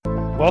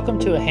Welcome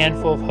to A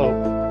Handful of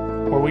Hope,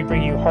 where we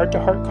bring you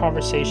heart-to-heart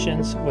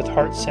conversations with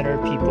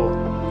heart-centered people.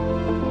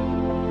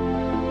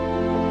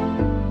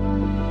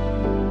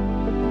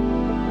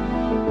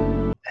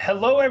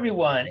 Hello,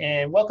 everyone,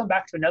 and welcome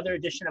back to another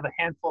edition of A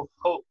Handful of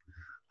Hope.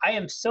 I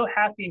am so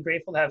happy and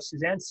grateful to have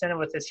Suzanne Sena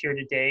with us here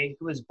today,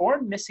 who was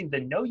born missing the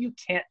 "No You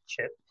Can't"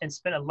 chip and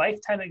spent a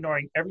lifetime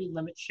ignoring every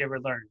limit she ever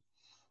learned.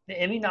 The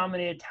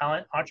Emmy-nominated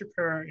talent,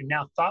 entrepreneur, and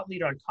now thought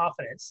leader on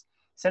confidence,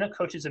 Sena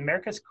coaches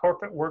America's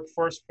corporate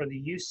workforce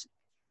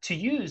to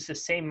use the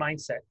same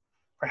mindset.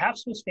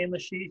 Perhaps most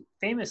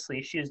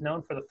famously, she is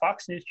known for the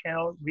Fox News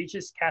channel,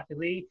 Regis Kathy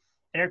Lee,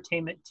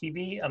 Entertainment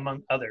TV,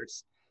 among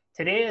others.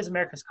 Today, as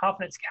America's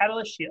Confidence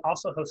Catalyst, she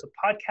also hosts a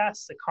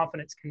podcast, The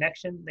Confidence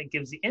Connection, that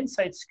gives the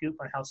inside scoop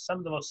on how some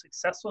of the most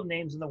successful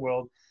names in the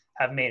world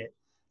have made it.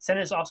 Sena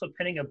is also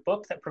penning a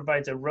book that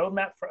provides a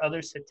roadmap for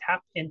others to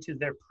tap into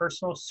their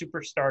personal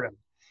superstardom.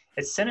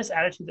 It's Sena's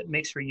attitude that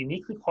makes her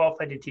uniquely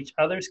qualified to teach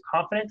others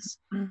confidence.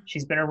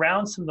 She's been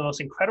around some of the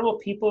most incredible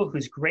people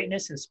whose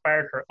greatness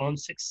inspired her own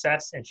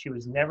success, and she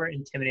was never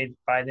intimidated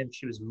by them.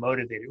 She was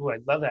motivated. Oh, I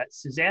love that.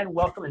 Suzanne,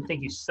 welcome, and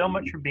thank you so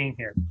much for being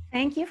here.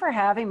 Thank you for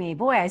having me.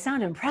 Boy, I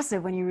sound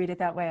impressive when you read it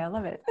that way. I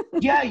love it.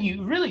 Yeah,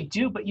 you really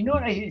do. But you know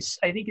what I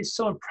think is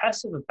so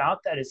impressive about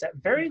that is that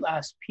very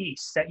last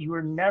piece, that you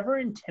were never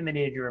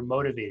intimidated or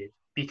motivated,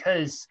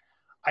 because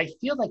I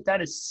feel like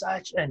that is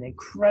such an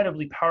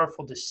incredibly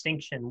powerful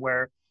distinction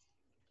where,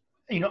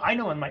 I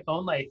know in my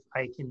own life,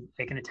 I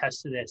can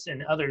attest to this,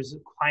 and others,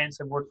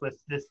 clients I've worked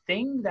with, the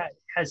thing that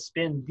has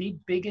been the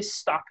biggest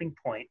stopping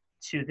point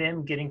to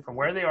them getting from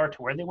where they are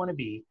to where they want to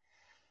be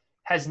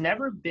has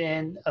never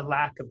been a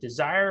lack of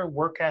desire,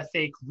 work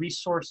ethic,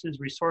 resources,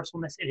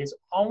 resourcefulness. It has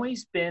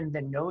always been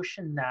the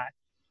notion that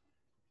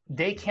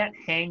they can't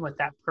hang with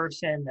that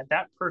person,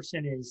 that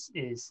person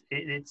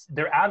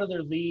they're out of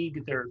their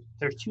league, they're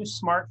too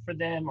smart for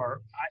them,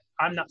 or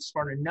I'm not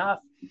smart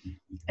enough.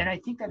 And I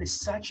think that is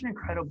such an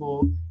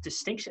incredible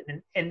distinction.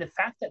 And the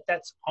fact that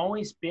that's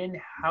always been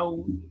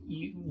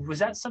was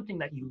that something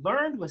that you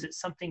learned? Was it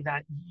something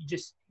that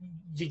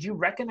did you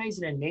recognize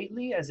it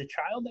innately as a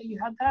child that you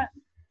had that?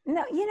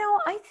 No,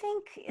 I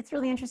think it's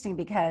really interesting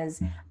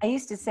because I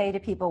used to say to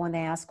people when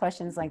they ask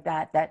questions like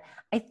that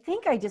I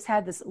think I just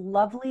had this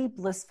lovely,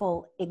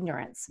 blissful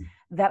ignorance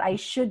that I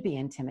should be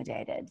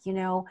intimidated.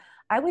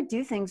 I would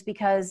do things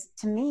because,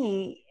 to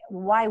me,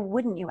 why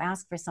wouldn't you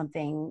ask for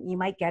something? You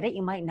might get it,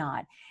 you might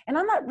not. And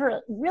I'm not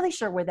really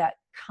sure where that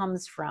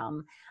comes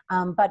from.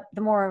 But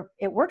the more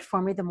it worked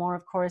for me, the more,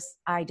 of course,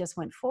 I just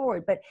went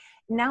forward. But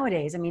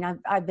nowadays,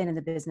 I've been in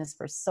the business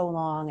for so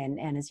long,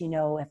 and as you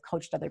know, have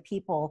coached other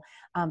people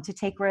to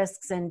take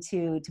risks and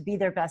to be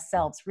their best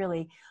selves,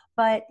 really.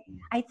 But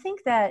I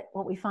think that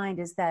what we find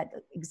is that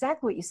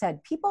exactly what you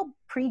said, people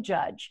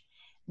prejudge.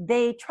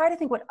 They try to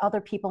think what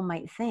other people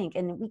might think,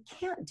 and we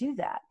can't do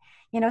that.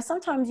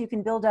 Sometimes you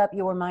can build up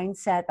your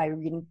mindset by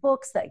reading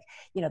books like,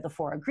 The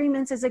Four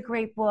Agreements is a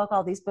great book,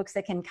 all these books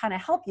that can kind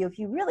of help you if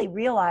you really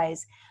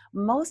realize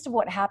most of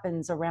what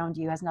happens around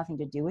you has nothing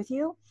to do with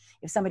you.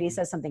 If somebody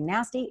says something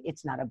nasty,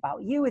 it's not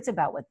about you, it's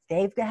about what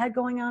they've had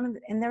going on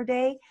in their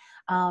day.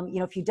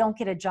 If you don't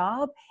get a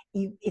job,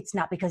 it's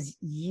not because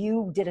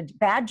you did a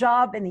bad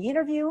job in the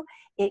interview.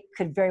 It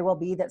could very well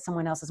be that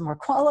someone else is more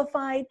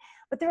qualified,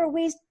 but there are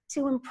ways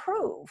to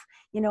improve,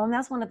 and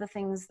that's one of the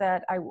things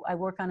that I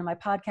work on in my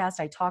podcast.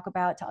 I talk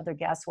about to other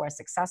guests who are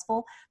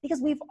successful, because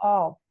we've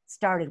all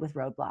started with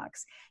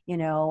roadblocks.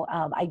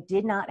 I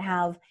did not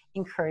have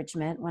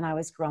encouragement when I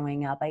was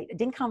growing up. I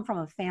didn't come from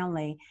a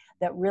family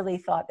that really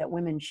thought that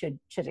women should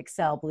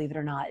excel, believe it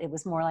or not. It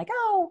was more like,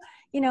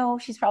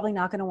 she's probably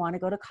not going to want to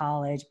go to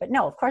college. But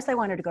no, of course I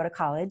wanted to go to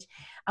college.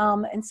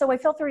 And so I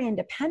felt very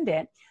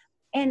independent.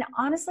 And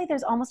honestly,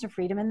 there's almost a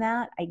freedom in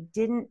that. I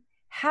didn't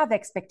have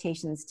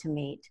expectations to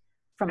meet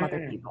from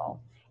other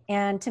people.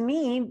 And to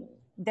me,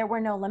 there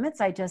were no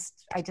limits. I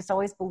just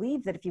always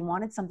believed that if you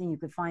wanted something, you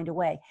could find a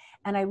way.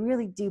 And I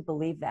really do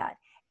believe that.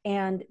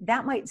 And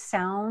that might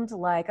sound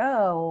like,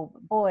 oh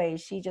boy,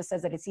 she just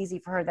says that it's easy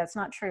for her. That's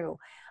not true.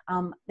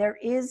 There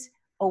is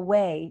a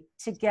way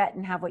to get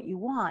and have what you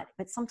want,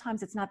 but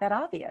sometimes it's not that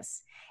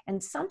obvious.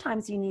 And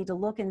sometimes you need to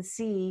look and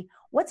see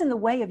what's in the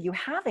way of you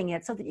having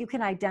it so that you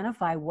can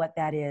identify what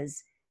that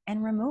is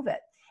and remove it.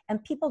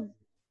 And people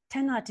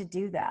tend not to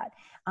do that.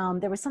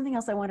 There was something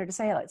else I wanted to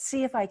say. Let's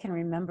see if I can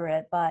remember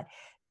it. But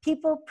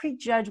people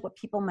prejudge what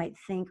people might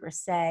think or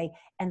say,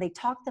 and they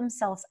talk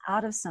themselves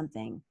out of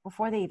something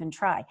before they even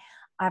try.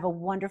 I have a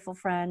wonderful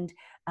friend.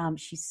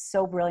 She's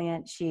so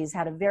brilliant. She's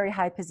had a very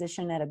high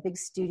position at a big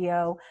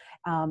studio,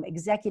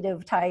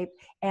 executive type,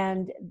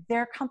 and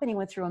their company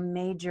went through a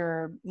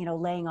major,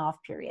 laying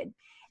off period.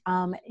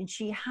 And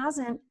she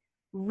hasn't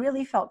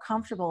really felt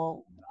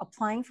comfortable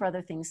applying for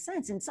other things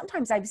since. And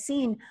sometimes I've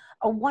seen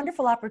a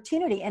wonderful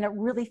opportunity and it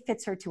really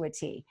fits her to a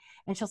T.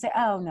 And she'll say,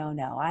 oh,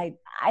 no, I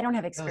don't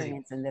have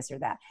experience in this or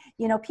that.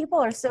 People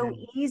are so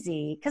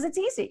easy because it's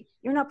easy.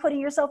 You're not putting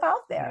yourself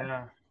out there.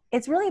 Yeah.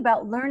 It's really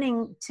about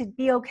learning to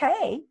be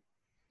okay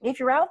if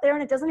you're out there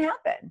and it doesn't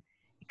happen.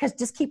 because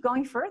just keep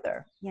going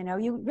further. You know,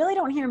 you really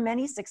don't hear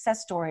many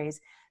success stories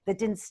that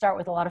didn't start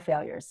with a lot of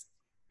failures.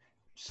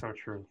 So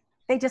true.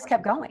 They just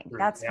kept going.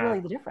 That's Yeah.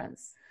 really the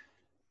difference.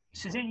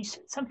 Suzanne, you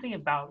said something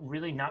about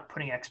really not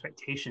putting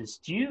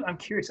expectations. I'm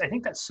curious, I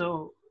think that's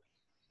so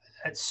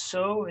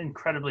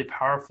incredibly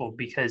powerful,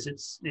 because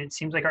it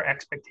seems like our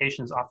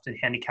expectations often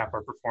handicap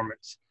our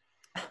performance,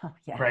 Oh,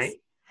 yes. right?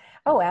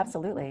 Oh,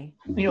 absolutely.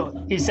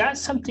 Is that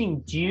something,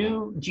 do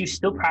you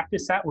still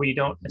practice that, where you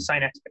don't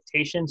assign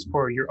expectations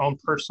for your own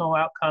personal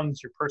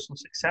outcomes, your personal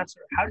success?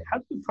 Or how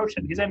do you approach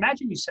that? Because I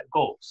imagine you set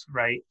goals,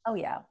 right? Oh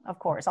yeah, of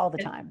course, all the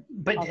time.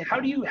 But All the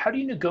how do time.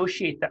 you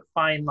negotiate that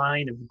fine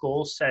line of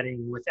goal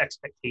setting with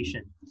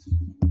expectation?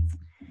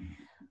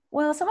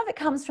 Well, some of it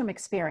comes from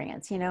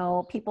experience. You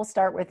know, people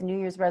start with New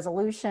Year's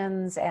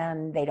resolutions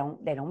and they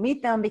don't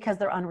meet them because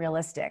they're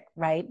unrealistic,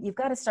 right? You've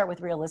got to start with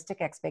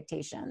realistic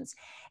expectations.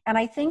 And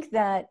I think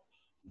that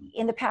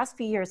in the past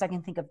few years, I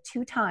can think of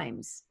 2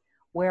 times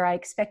where I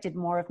expected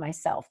more of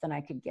myself than I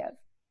could give.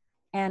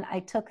 And I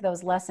took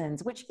those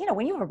lessons, which, you know,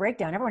 when you have a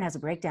breakdown, everyone has a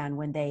breakdown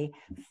when they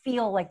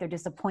feel like they're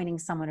disappointing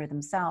someone or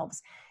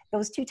themselves.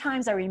 Those 2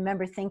 times I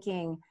remember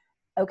thinking,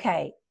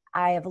 okay,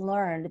 I have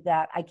learned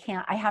that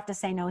I have to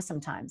say no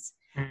sometimes.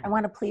 I Mm.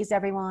 want to please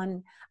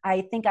everyone.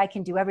 I think I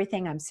can do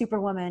everything. I'm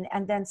superwoman.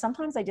 And then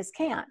sometimes I just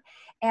can't.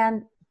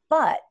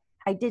 But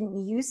I didn't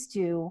used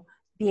to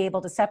be able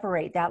to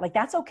separate that. Like,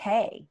 that's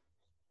okay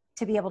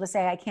to be able to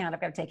say, I can't,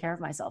 I've got to take care of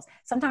myself.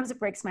 Sometimes it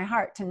breaks my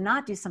heart to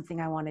not do something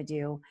I want to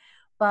do.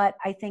 But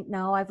I think,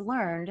 no, I've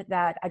learned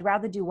that I'd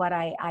rather do what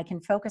I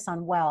can focus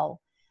on well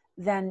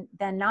than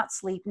not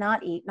sleep,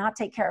 not eat, not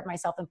take care of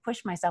myself and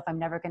push myself. I'm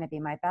never going to be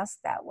my best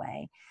that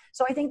way.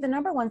 So I think the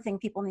number one thing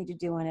people need to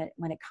do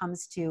when it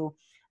comes to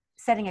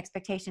setting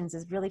expectations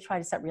is really try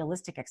to set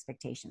realistic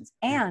expectations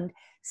and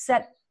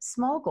set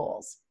small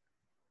goals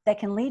that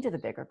can lead to the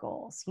bigger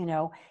goals. You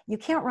know, you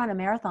can't run a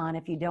marathon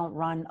if you don't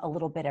run a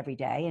little bit every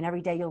day, and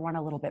every day you'll run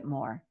a little bit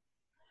more.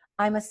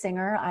 I'm a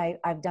singer.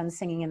 I've done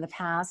singing in the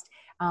past.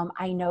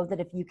 I know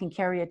that if you can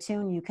carry a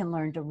tune, you can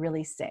learn to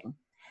really sing.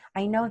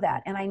 I know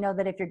that. And I know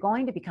that if you're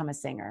going to become a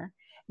singer,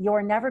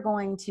 you're never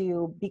going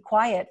to be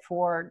quiet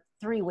for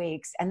 3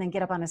 weeks and then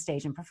get up on a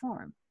stage and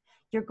perform.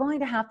 You're going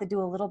to have to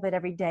do a little bit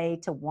every day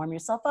to warm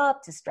yourself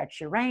up, to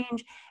stretch your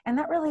range. And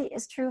that really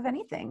is true of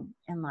anything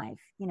in life,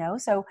 you know?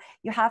 So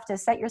you have to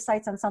set your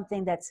sights on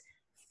something that's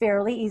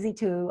fairly easy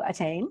to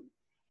attain,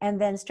 and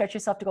then stretch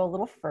yourself to go a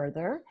little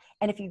further.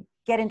 And if you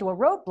get into a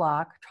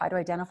roadblock, try to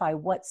identify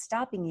what's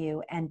stopping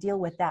you and deal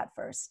with that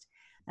first.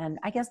 And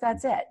I guess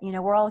that's it. You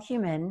know, we're all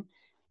human.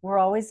 We're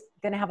always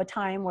going to have a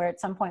time where at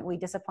some point we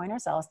disappoint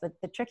ourselves. But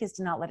the trick is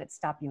to not let it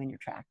stop you in your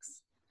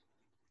tracks.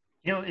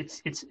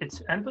 It's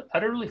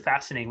utterly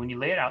fascinating when you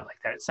lay it out like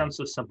that. It sounds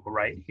so simple,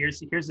 right?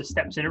 Here's the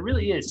steps, and it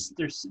really is.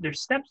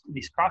 There's steps to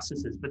these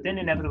processes, but then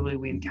inevitably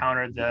we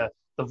encounter the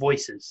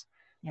voices,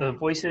 the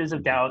voices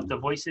of doubt, the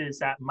voices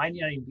that might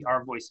not even be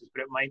our voices,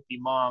 but it might be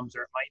mom's,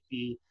 or it might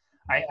be.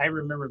 I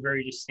remember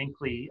very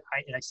distinctly,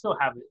 and I still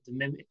have it.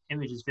 The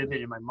image is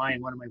vivid in my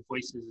mind. One of my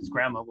voices is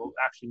grandma. Well,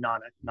 actually,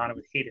 Nana. Nana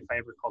would hate if I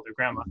ever called her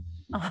grandma.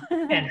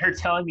 And her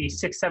telling me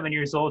 6, 7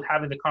 years old,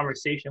 having the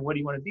conversation, "What do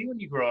you want to be when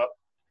you grow up?"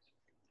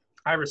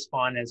 I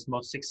respond, as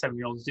most 6,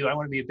 7-year-olds do, "I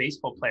want to be a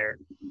baseball player."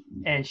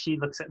 And she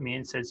looks at me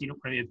and says, "You don't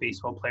want to be a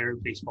baseball player.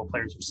 Baseball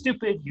players are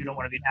stupid. You don't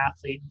want to be an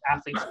athlete.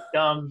 Athletes are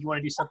dumb. You want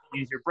to do something to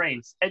use your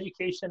brains."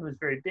 Education was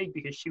very big,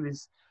 because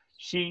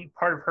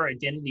part of her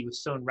identity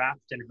was so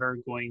wrapped in her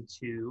going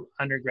to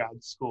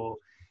undergrad school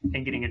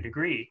and getting a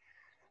degree,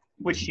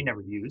 which she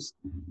never used.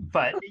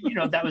 But,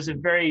 that was a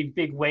very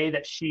big way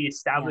that she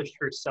established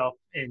herself,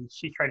 and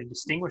she tried to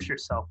distinguish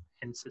herself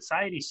in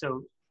society.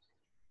 So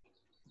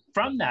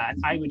from that,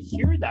 I would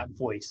hear that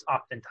voice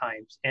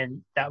oftentimes,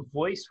 and that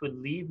voice would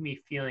leave me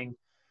feeling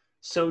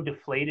so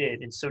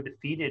deflated and so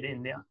defeated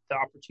in the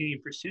opportunity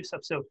to pursue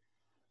stuff. So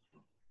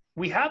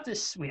we have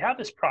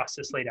this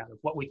process laid out of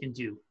what we can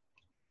do,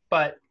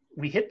 but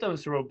we hit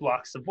those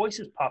roadblocks, the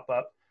voices pop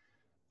up.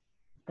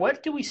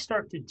 What do we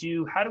start to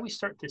do? How do we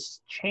start to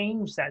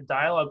change that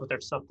dialogue with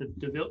ourselves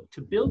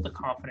to build the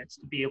confidence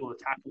to be able to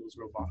tackle those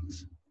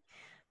roadblocks?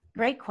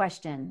 Great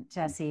question,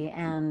 Jesse.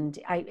 And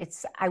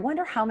I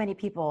wonder how many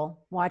people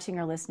watching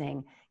or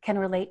listening can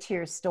relate to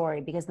your story,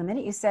 because the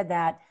minute you said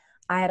that,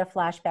 I had a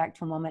flashback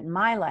to a moment in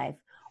my life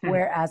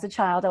where, as a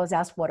child, I was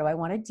asked, what do I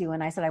want to do?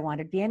 And I said, I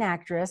wanted to be an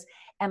actress.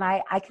 And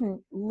I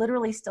can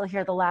literally still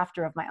hear the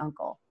laughter of my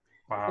uncle.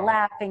 Wow.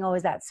 Laughing, "Oh,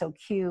 is that so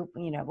cute?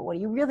 But what do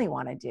you really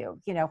want to do?"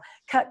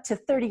 Cut to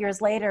 30 years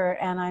later,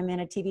 and I'm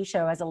in a TV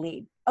show as a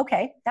lead.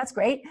 Okay, that's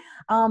great.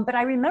 But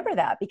I remember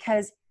that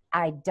because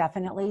I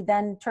definitely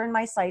then turned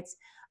my sights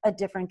a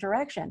different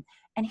direction.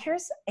 And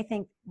here's, I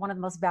think, one of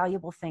the most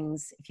valuable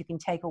things, if you can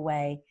take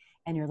away,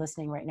 and you're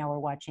listening right now or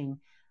watching,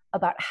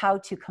 about how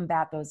to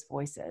combat those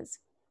voices.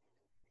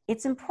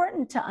 It's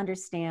important to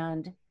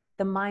understand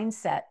the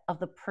mindset of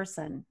the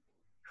person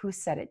who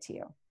said it to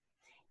you.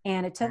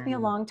 And it took me a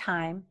long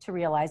time to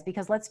realize,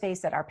 because let's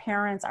face it, our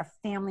parents, our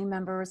family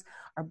members,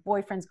 our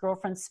boyfriends,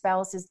 girlfriends,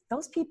 spouses,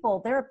 those people,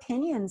 their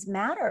opinions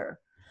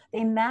matter.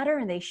 They matter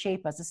and they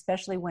shape us,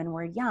 especially when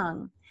we're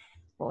young.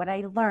 But what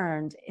I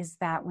learned is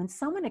that when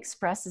someone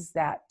expresses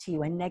that to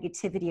you, a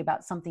negativity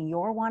about something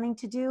you're wanting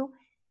to do,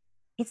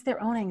 it's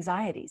their own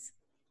anxieties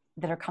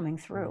that are coming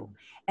through.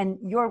 And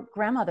your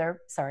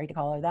grandmother, sorry to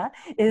call her that,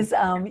 is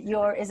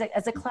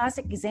as a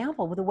classic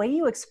example. With the way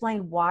you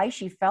explained why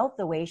she felt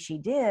the way she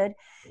did,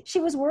 she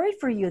was worried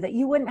for you that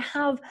you wouldn't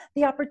have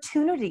the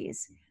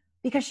opportunities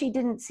because she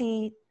didn't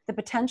see the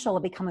potential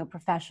of becoming a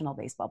professional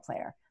baseball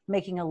player,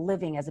 making a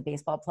living as a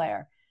baseball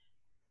player,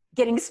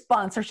 getting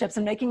sponsorships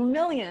and making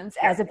millions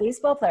as a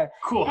baseball player.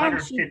 Cool,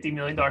 $150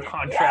 million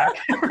contract.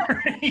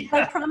 Yeah.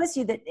 I promise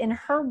you that in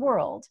her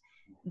world,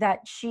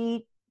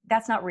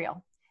 that's not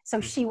real. So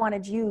she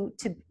wanted you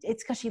to,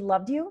 it's because she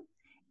loved you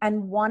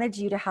and wanted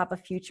you to have a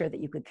future that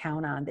you could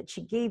count on, that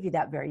she gave you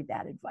that very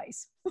bad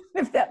advice,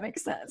 if that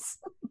makes sense.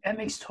 That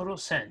makes total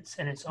sense.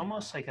 And it's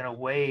almost like in a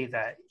way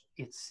that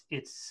it's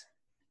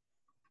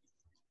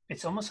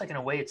almost like in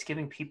a way it's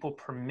giving people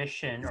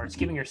permission, or it's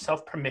giving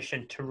yourself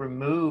permission to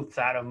remove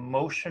that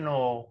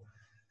emotional,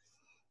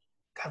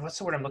 God, what's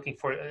the word I'm looking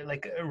for?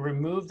 Like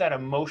remove that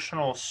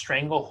emotional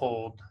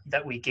stranglehold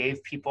that we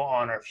gave people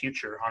on our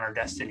future, on our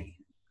destiny.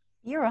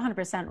 You're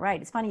 100% right.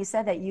 It's funny you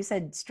said that. You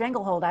said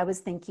stranglehold. I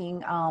was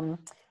thinking,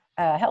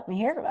 help me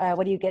here.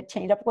 What do you get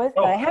chained up with?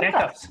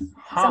 Handcuffs.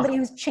 Somebody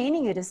who's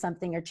chaining you to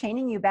something or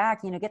chaining you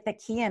back, get the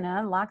key in and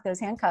unlock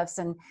those handcuffs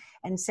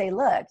and say,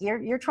 look,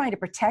 you're trying to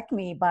protect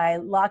me by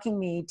locking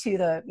me to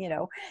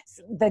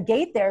the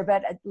gate there,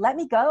 but let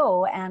me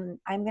go and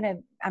I'm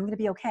going to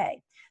be okay.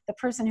 The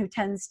person who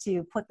tends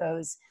to put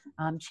those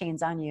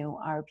chains on you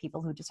are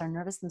people who just are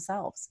nervous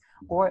themselves,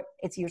 or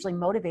it's usually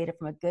motivated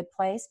from a good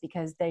place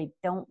because they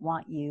don't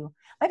want you.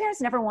 My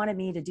parents never wanted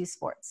me to do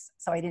sports,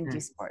 so I didn't do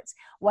sports.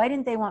 Why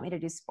didn't they want me to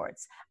do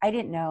sports? I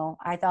didn't know.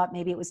 I thought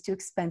maybe it was too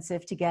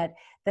expensive to get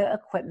the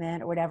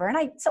equipment or whatever.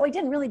 So I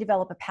didn't really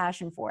develop a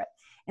passion for it.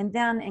 And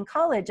then in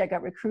college, I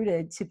got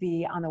recruited to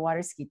be on the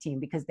water ski team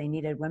because they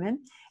needed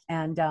women.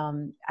 And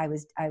I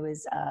was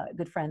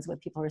good friends with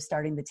people who were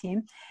starting the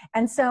team.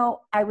 And so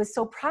I was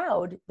so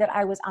proud that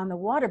I was on the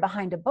water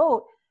behind a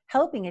boat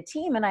helping a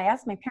team. And I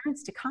asked my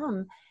parents to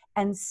come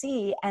and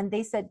see, and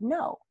they said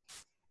no.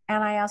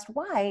 And I asked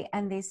why,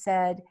 and they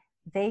said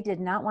they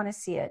did not want to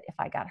see it if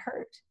I got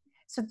hurt.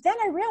 So then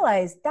I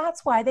realized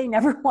that's why they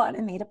never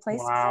wanted me to play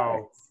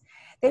sports.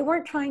 They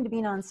weren't trying to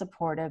be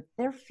non-supportive.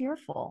 They're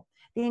fearful.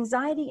 The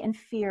anxiety and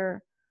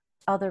fear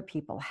other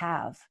people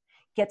have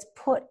gets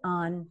put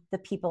on the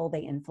people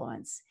they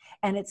influence.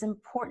 And it's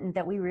important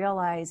that we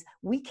realize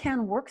we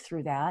can work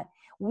through that.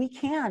 We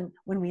can,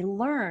 when we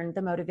learn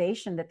the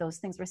motivation that those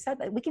things were said,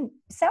 we can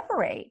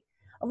separate.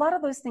 A lot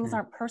of those things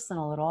aren't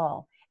personal at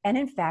all. And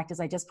in fact,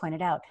 as I just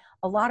pointed out,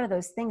 a lot of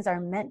those things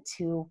are meant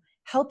to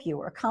help you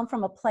or come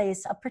from a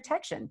place of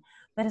protection.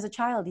 But as a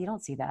child, you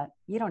don't see that.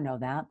 You don't know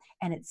that.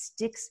 And it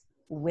sticks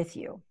with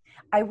you.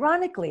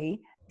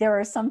 Ironically, there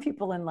are some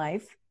people in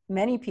life,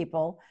 many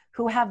people,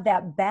 who have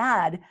that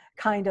bad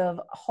kind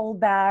of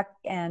holdback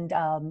and,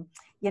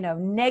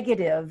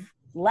 negative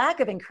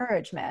lack of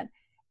encouragement,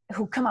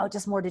 who come out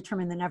just more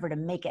determined than ever to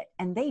make it.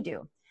 And they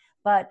do.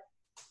 But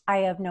I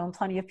have known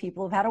plenty of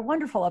people who've had a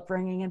wonderful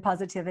upbringing and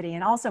positivity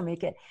and also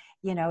make it.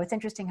 It's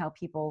interesting how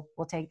people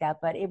will take that,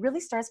 but it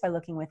really starts by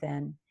looking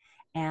within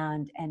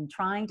and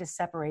trying to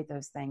separate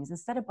those things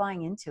instead of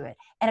buying into it.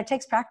 And it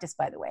takes practice,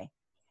 by the way.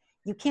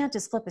 You can't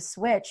just flip a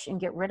switch and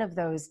get rid of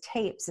those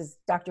tapes, as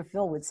Dr.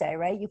 Phil would say,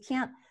 right? You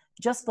can't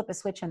just flip a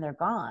switch and they're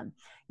gone.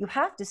 You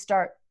have to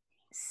start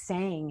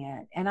saying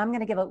it. And I'm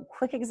going to give a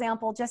quick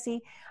example,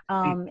 Jesse,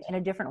 in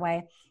a different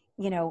way.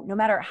 No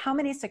matter how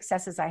many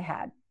successes I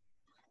had,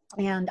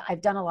 and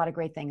I've done a lot of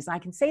great things, and I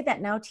can say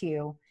that now to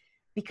you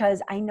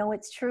because I know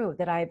it's true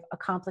that I've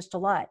accomplished a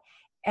lot.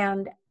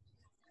 And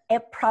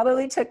it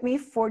probably took me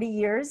 40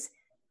 years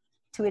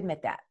to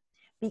admit that.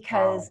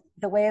 Because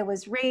the way I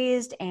was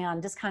raised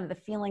and just kind of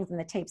the feelings and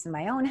the tapes in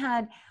my own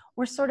head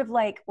were sort of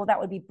like, well, that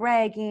would be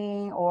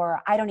bragging,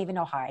 or I don't even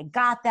know how I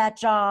got that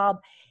job.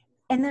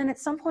 And then at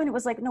some point it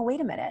was like, no, wait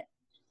a minute.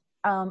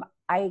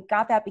 I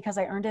got that because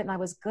I earned it and I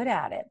was good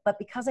at it. But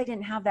because I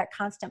didn't have that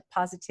constant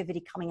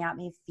positivity coming at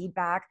me,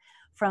 feedback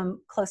from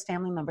close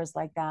family members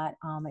like that,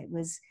 it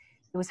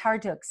was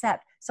hard to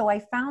accept. So I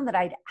found that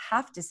I'd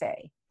have to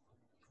say,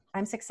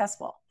 I'm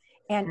successful.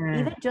 And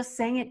even just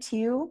saying it to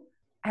you,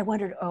 I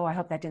wondered, I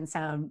hope that didn't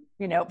sound,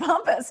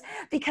 pompous,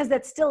 because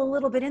that's still a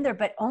little bit in there,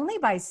 but only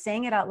by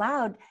saying it out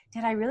loud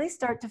did I really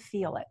start to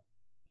feel it.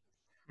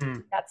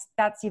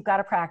 That's, you've got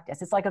to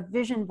practice. It's like a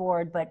vision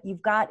board, but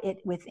you've got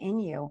it within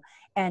you,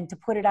 and to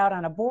put it out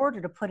on a board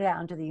or to put it out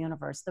into the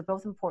universe, they're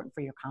both important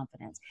for your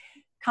confidence.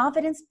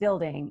 Confidence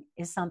building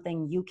is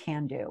something you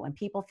can do. And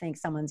people think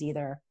someone's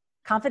either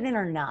confident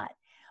or not,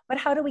 but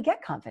how do we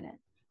get confident?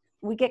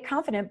 We get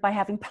confident by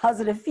having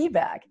positive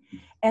feedback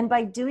and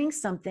by doing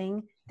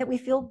something that we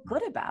feel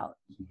good about.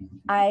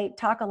 I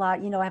talk a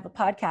lot, I have a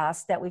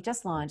podcast that we've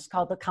just launched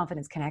called The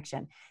Confidence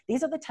Connection.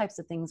 These are the types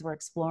of things we're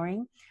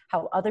exploring,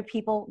 how other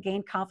people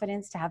gain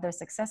confidence to have their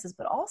successes,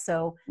 but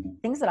also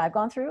things that I've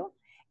gone through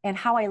and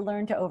how I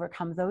learned to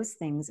overcome those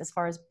things as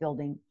far as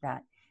building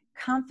that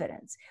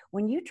confidence.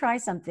 When you try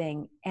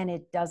something and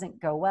it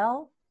doesn't go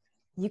well,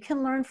 you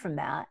can learn from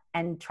that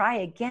and try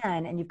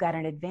again, and you've got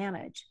an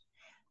advantage.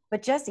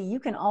 But Jesse, you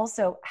can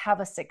also have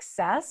a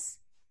success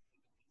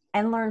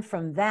and learn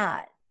from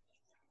that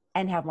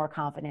and have more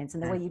confidence.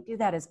 And the way you do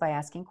that is by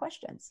asking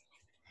questions.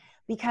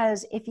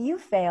 Because if you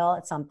fail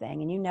at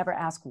something and you never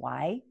ask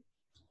why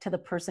to the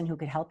person who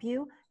could help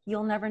you,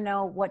 you'll never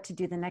know what to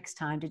do the next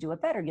time to do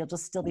it better. You'll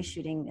just still be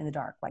shooting in the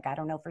dark. Like, I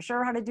don't know for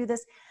sure how to do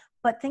this.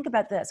 But think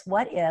about this.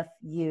 What if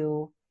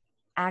you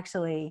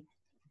actually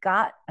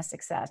got a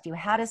success? You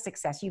had a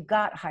success. You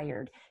got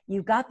hired.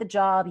 You got the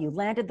job. You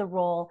landed the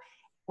role.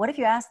 What if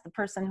you asked the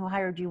person who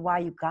hired you why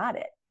you got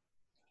it?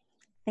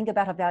 Think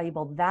about how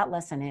valuable that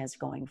lesson is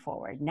going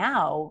forward.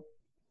 Now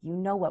you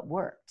know what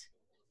worked.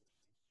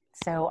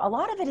 So a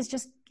lot of it is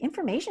just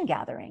information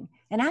gathering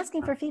and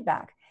asking for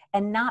feedback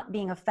and not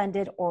being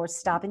offended or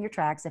stopping your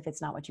tracks if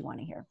it's not what you want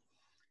to hear.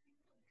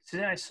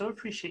 Suzanne, I so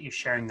appreciate you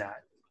sharing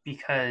that,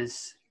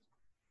 because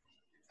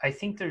I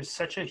think there's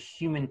such a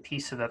human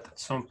piece of that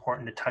that's so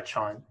important to touch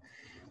on.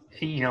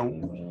 You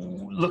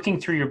know, looking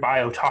through your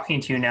bio, talking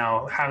to you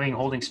now,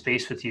 holding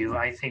space with you,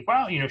 I think,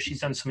 wow, you know, she's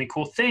done so many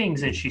cool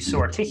things and she's so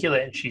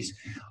articulate and she's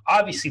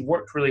obviously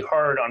worked really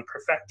hard on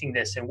perfecting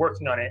this and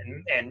working on it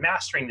and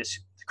mastering this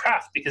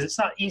craft, because it's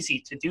not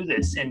easy to do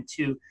this and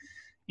to,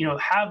 you know,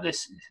 have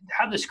this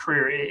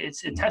career.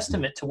 It's a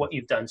testament to what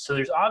you've done. So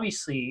there's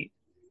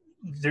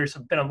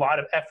been a lot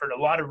of effort, a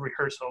lot of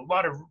rehearsal, a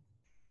lot of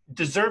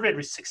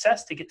deserved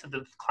success to get to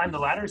climb the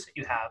ladders that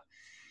you have.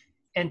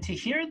 And to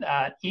hear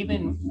that,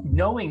 even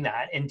knowing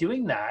that and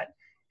doing that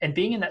and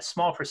being in that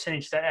small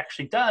percentage that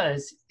actually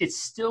does, it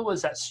still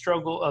was that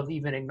struggle of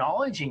even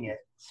acknowledging it,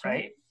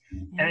 right?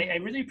 Yeah. And I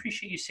really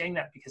appreciate you saying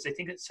that, because I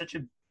think it's such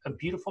a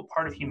beautiful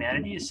part of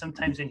humanity. Is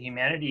sometimes in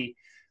humanity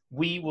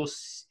we will,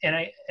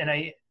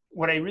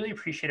 what I really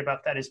appreciate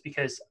about that is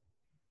because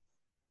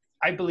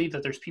I believe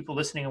that there's people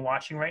listening and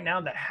watching right now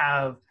that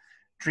have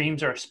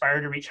dreams or aspire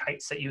to reach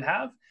heights that you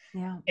have.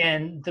 Yeah.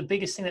 And the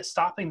biggest thing that's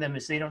stopping them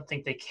is they don't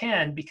think they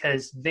can,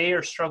 because they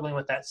are struggling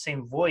with that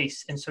same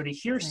voice. And so to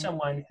hear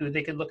someone who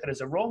they could look at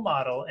as a role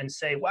model and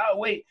say, wow,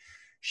 wait,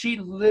 she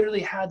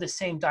literally had the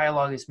same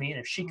dialogue as me. And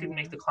if she could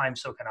make the climb,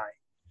 so can I.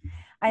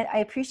 I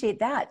appreciate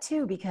that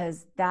too,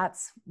 because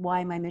that's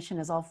why my mission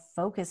is all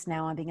focused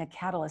now on being a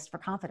catalyst for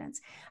confidence.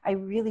 I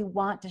really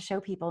want to show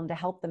people and to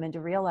help them and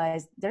to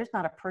realize there's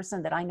not a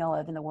person that I know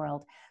of in the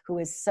world who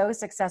is so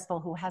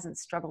successful who hasn't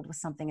struggled with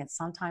something at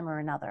some time or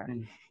another.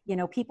 You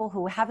know, people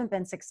who haven't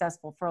been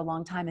successful for a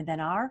long time and then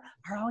are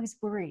always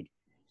worried.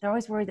 They're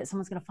always worried that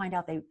someone's going to find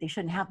out they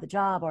shouldn't have the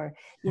job, or,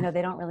 you know,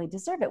 they don't really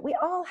deserve it. We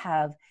all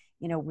have,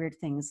 you know, weird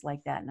things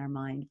like that in our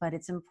mind, but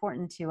it's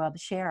important to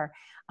share.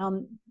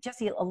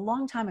 Jesse, a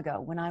long time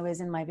ago, when I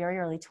was in my very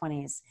early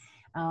 20s,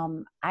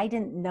 I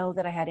didn't know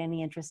that I had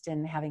any interest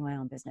in having my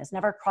own business.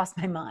 Never crossed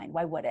my mind.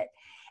 Why would it?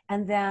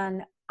 And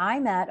then I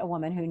met a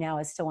woman who now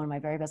is still one of my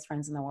very best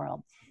friends in the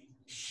world.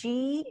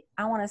 She,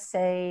 I want to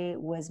say,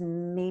 was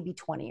maybe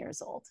 20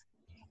 years old.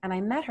 And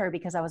I met her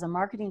because I was a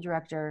marketing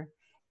director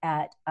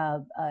at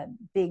a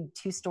big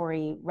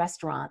 2-story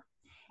restaurant.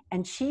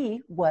 And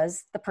she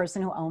was the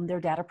person who owned their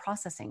data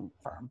processing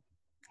firm.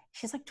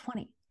 She's like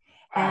 20.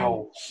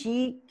 Wow. And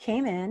she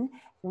came in,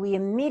 we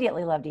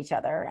immediately loved each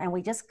other, and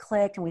we just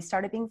clicked and we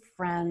started being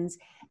friends.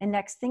 And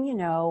next thing you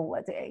know,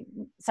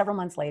 several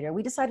months later,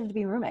 we decided to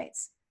be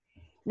roommates.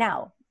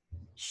 Now,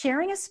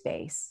 sharing a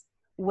space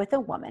with a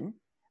woman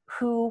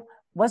who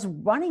was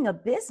running a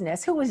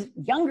business, who was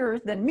younger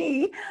than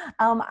me,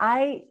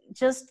 I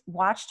just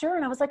watched her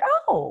and I was like,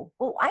 oh,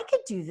 well, I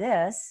could do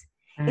this.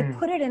 It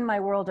put it in my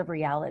world of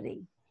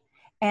reality.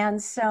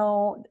 And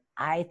so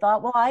I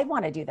thought, well, I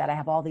want to do that. I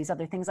have all these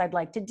other things I'd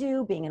like to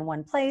do. Being in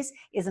one place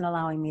isn't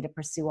allowing me to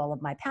pursue all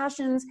of my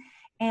passions.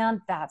 And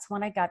that's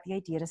when I got the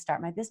idea to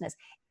start my business.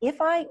 If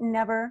I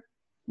never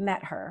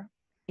met her,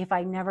 if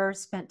I never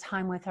spent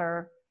time with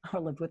her or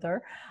lived with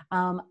her,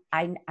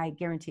 I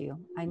guarantee you,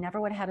 I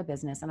never would have had a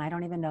business. And I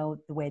don't even know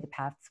the way the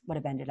path would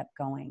have ended up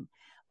going.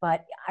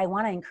 But I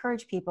want to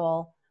encourage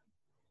people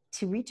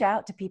to reach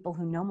out to people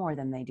who know more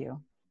than they do.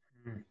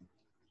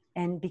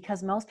 And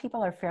because most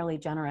people are fairly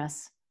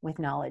generous with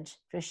knowledge,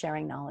 for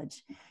sharing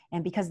knowledge,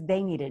 and because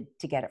they needed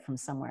to get it from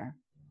somewhere,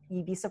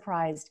 you'd be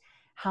surprised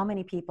how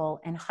many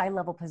people in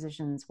high-level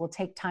positions will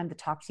take time to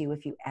talk to you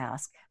if you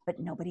ask, but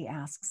nobody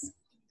asks.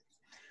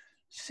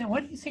 So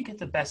what do you think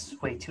the best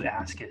way to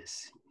ask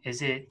is?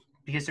 Is it,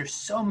 because there's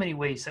so many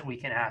ways that we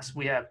can ask.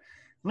 We have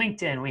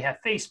LinkedIn, we have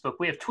Facebook,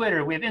 we have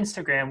Twitter, we have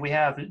Instagram, we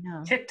have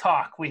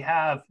TikTok, we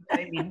have,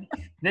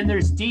 then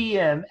there's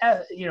DM,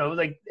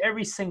 like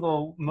every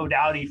single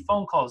modality,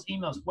 phone calls,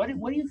 emails. What do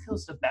you feel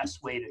is the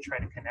best way to try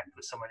to connect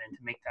with someone and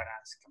to make that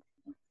ask?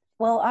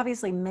 Well,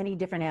 obviously many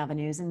different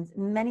avenues, and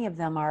many of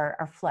them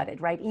are flooded,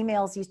 right?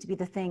 Emails used to be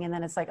the thing. And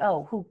then it's like,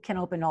 oh, who can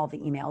open all the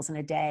emails in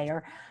a day?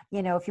 Or,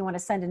 if you want to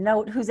send a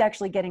note, who's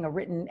actually getting a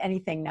written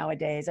anything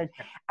nowadays? And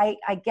I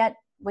get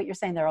what you're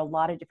saying. There are a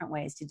lot of different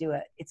ways to do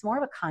it. It's more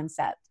of a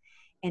concept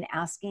in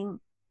asking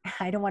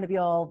I don't want to be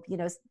all,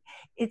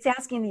 it's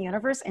asking the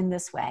universe in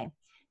this way.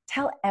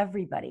 Tell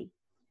everybody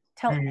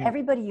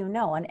you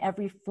know on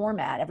every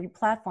format, every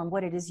platform,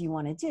 what it is you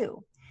want to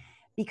do.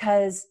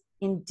 Because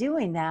in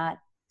doing that,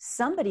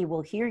 somebody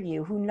will hear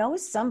you who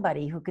knows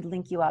somebody who could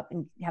link you up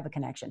and have a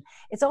connection.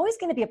 It's always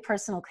going to be a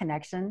personal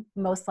connection,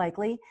 most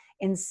likely,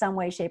 in some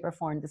way, shape, or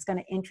form, that's going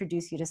to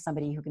introduce you to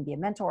somebody who can be a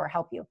mentor or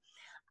help you.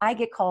 I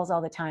get calls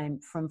all the time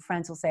from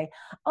friends who'll say,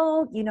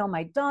 oh,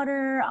 my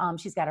daughter,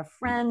 she's got a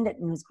friend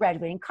who's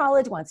graduating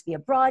college, wants to be a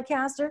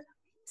broadcaster.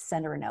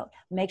 Send her a note.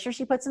 Make sure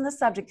she puts in the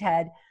subject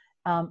head,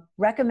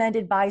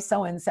 recommended by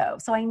so-and-so.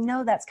 So I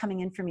know that's coming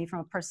in for me from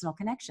a personal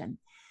connection.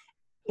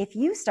 If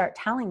you start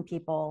telling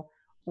people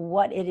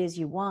what it is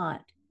you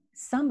want,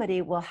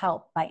 somebody will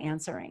help by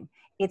answering.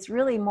 It's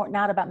really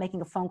not about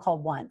making a phone call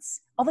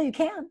once, although you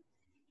can.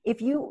 If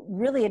you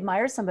really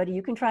admire somebody,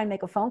 you can try and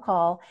make a phone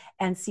call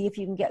and see if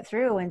you can get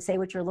through and say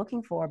what you're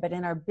looking for. But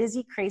in our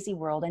busy, crazy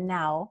world, and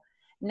now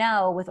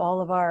with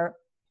all of our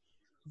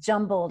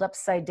jumbled,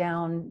 upside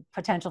down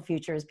potential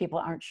futures, people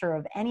aren't sure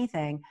of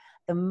anything.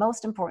 The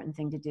most important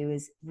thing to do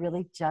is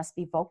really just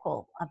be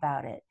vocal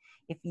about it.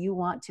 If you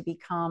want to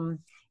become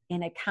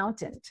an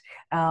accountant,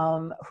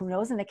 who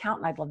knows an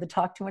accountant? I'd love to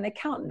talk to an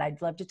accountant. I'd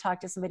love to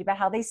talk to somebody about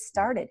how they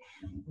started.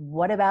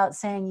 What about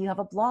saying you have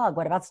a blog?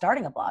 What about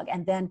starting a blog?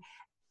 And then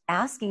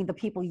asking the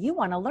people you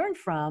want to learn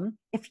from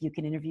if you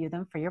can interview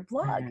them for your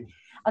blog.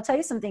 I'll tell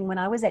you something. When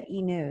I was at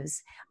E!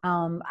 News,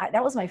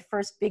 that was my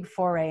first big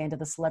foray into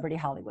the celebrity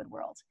Hollywood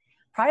world.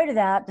 Prior to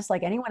that, just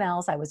like anyone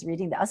else, I was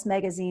reading the Us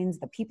magazines,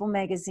 the People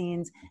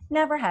magazines,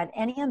 never had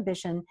any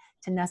ambition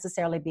to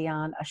necessarily be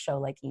on a show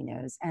like E!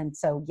 News. And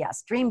so,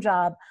 yes, dream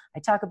job. I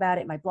talk about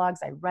it in my blogs.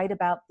 I write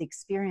about the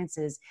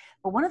experiences.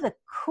 But one of the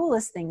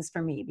coolest things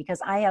for me, because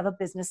I have a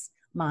business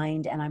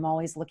mind and I'm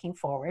always looking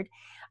forward,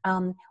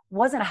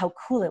 wasn't how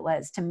cool it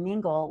was to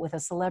mingle with a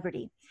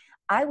celebrity.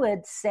 I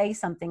would say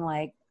something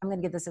like, I'm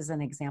going to give this as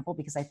an example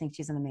because I think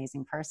she's an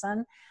amazing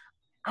person.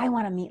 I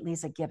want to meet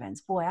Lisa Gibbons.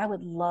 Boy, I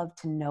would love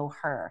to know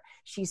her.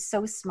 She's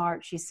so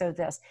smart. She's so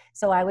this.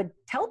 So I would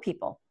tell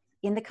people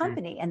in the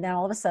company. And then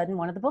all of a sudden,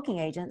 one of the booking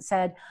agents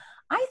said,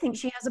 I think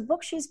she has a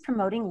book she's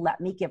promoting. Let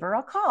me give her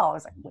a call. I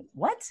was like, wait,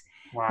 what?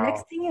 Wow.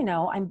 Next thing you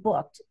know, I'm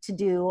booked to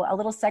do a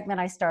little segment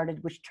I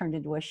started, which turned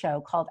into a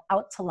show called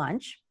Out to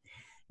Lunch.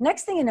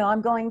 Next thing you know,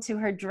 I'm going to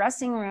her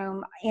dressing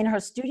room in her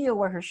studio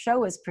where her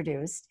show is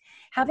produced,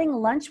 having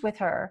lunch with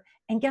her.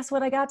 And guess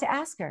what I got to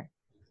ask her?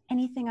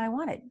 Anything I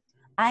wanted.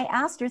 I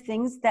asked her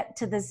things that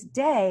to this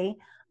day,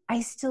 I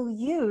still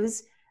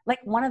use. Like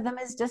one of them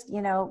is just,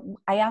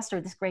 I asked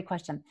her this great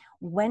question.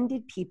 When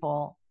did you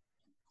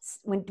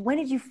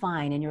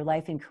find in your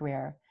life and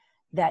career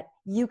that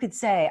you could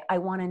say, I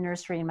want a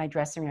nursery in my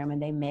dressing room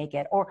and they make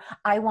it, or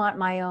I want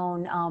my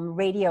own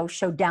radio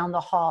show down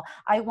the hall.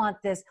 I want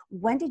this.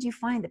 When did you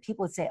find that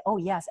people would say, oh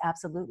yes,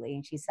 absolutely.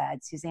 And she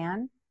said,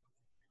 Suzanne,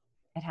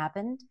 it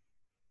happened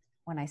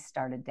when I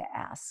started to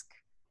ask.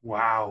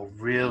 Wow,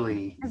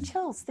 really? I have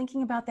chills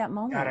thinking about that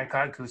moment. God, I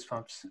got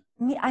goosebumps.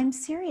 I'm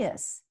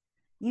serious.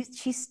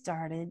 She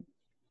started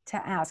to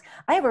ask.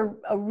 I have a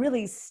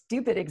really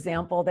stupid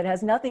example that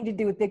has nothing to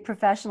do with big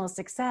professional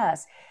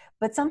success.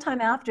 But sometime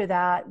after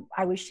that,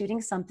 I was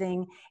shooting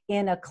something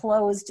in a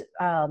closed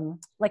down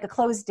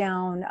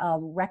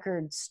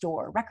record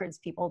store. Records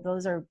people,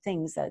 those are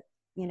things that,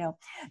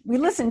 we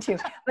listen to.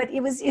 But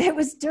it was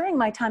during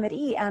my time at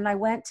E! And I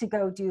went to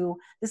go do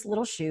this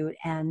little shoot.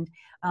 And,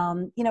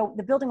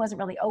 the building wasn't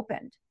really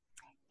opened.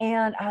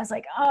 And I was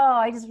like, oh,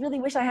 I just really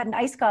wish I had an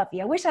iced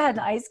coffee. I wish I had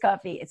an iced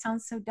coffee. It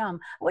sounds so dumb.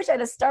 I wish I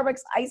had a Starbucks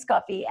iced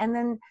coffee. And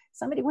then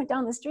somebody went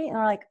down the street and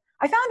they're like,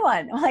 I found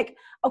one. I'm like,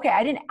 okay,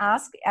 I didn't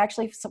ask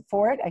actually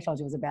for it. I told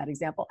you it was a bad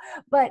example.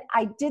 But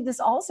I did this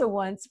also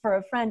once for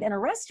a friend in a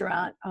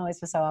restaurant. Oh,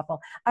 this was so awful.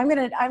 I'm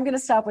gonna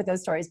stop with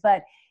those stories.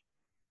 But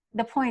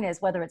the point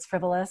is, whether it's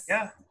frivolous,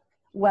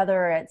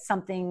 whether it's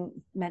something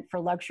meant for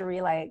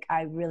luxury, like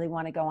I really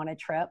want to go on a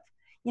trip.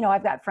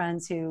 I've got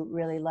friends who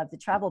really love to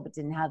travel but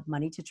didn't have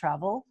money to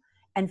travel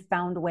and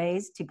found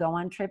ways to go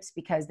on trips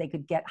because they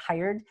could get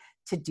hired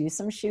to do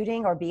some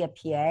shooting or be a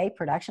PA,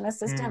 production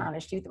assistant on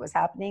a shoot that was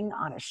happening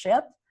on a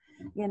ship.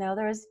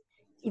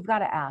 You've got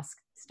to ask,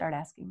 start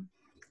asking.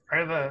 I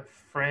have a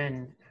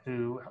friend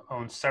who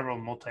owns several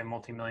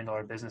multi-million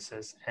dollar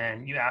businesses,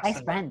 and you ask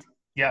them. Friend.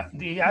 Yeah,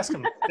 you ask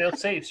them, they'll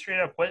say straight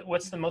up,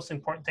 what's the most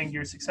important thing to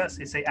your success?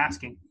 They say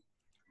asking.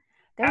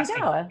 There asking.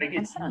 you go. Like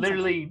it's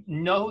literally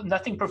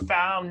nothing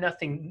profound,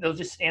 nothing. They'll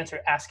just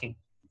answer asking,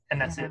 and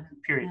that's it.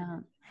 Period. Yeah.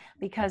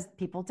 Because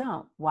people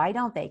don't. Why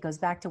don't they? It goes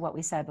back to what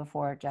we said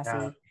before, Jesse.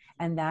 Yeah.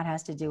 And that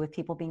has to do with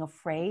people being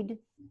afraid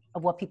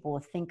of what people will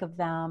think of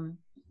them.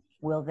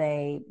 Will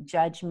they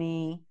judge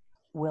me?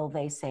 Will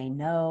they say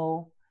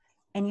no?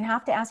 And you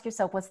have to ask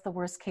yourself, what's the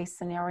worst case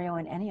scenario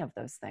in any of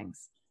those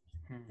things?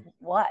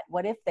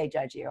 What if they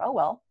judge you? Oh,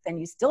 well, then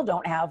you still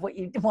don't have what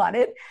you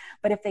wanted.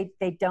 But if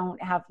they don't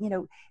have,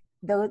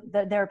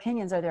 their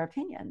opinions are their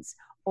opinions.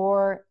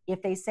 Or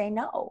if they say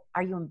no,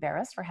 are you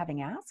embarrassed for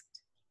having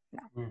asked?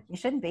 No, Mm. you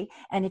shouldn't be.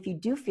 And if you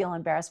do feel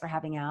embarrassed for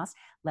having asked,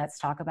 let's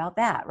talk about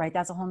that, right?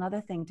 That's a whole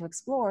nother thing to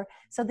explore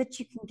so that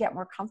you can get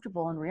more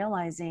comfortable in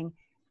realizing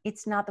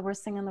it's not the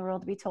worst thing in the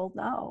world to be told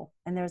no.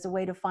 And there's a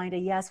way to find a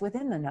yes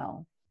within the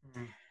no.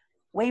 Mm.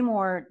 Way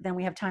more than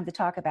we have time to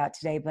talk about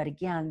today. But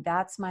again,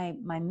 that's my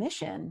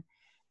mission,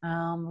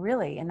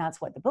 really. And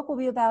that's what the book will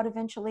be about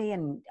eventually.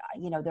 And,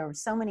 there are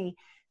so many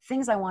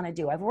things I want to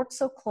do. I've worked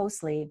so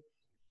closely.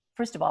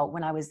 First of all,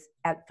 when I was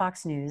at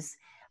Fox News,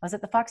 I was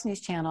at the Fox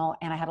News channel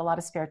and I had a lot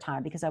of spare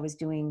time because I was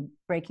doing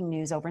breaking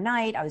news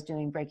overnight. I was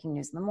doing breaking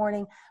news in the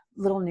morning,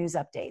 little news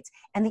updates.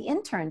 And the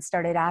interns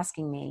started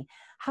asking me,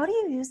 how do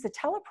you use the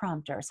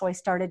teleprompter? So I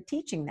started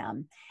teaching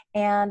them.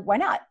 And why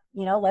not?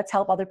 Let's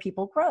help other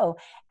people grow.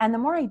 And the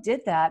more I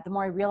did that, the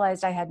more I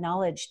realized I had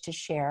knowledge to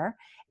share.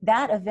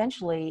 That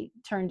eventually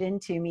turned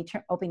into me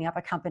opening up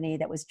a company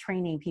that was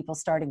training people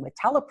starting with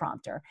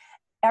teleprompter.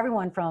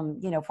 Everyone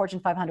from, Fortune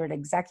 500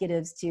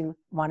 executives to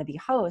wannabe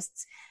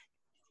hosts.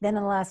 Then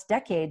in the last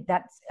decade,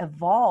 that's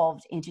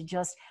evolved into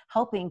just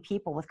helping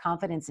people with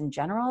confidence in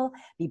general,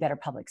 be better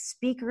public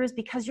speakers,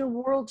 because your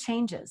world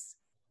changes.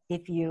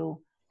 If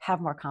you have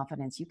more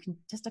confidence, you can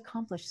just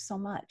accomplish so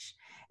much.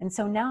 And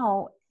so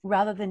now,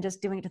 rather than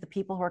just doing it to the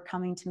people who are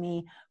coming to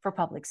me for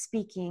public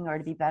speaking or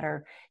to be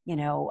better,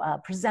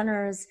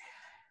 presenters,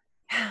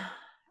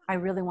 I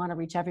really want to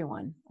reach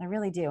everyone. I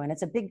really do. And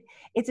it's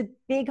a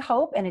big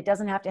hope, and it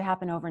doesn't have to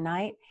happen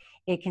overnight.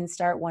 It can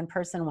start one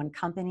person, one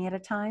company at a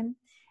time.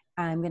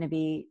 I'm going to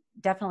be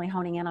definitely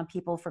honing in on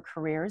people for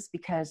careers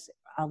because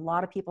a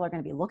lot of people are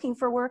going to be looking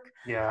for work.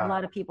 Yeah. A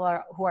lot of people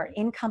who are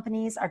in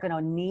companies are going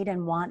to need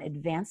and want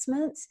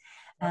advancement.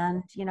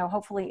 And,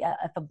 hopefully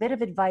if a bit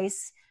of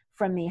advice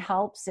from me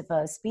helps, if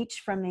a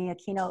speech from me, a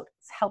keynote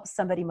helps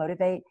somebody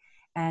motivate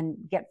and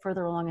get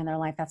further along in their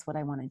life, that's what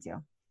I want to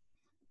do.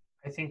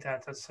 I think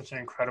that's such an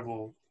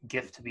incredible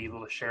gift to be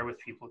able to share with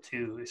people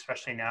too,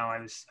 especially now. I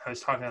was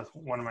talking with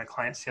one of my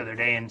clients the other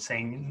day and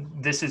saying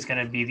this is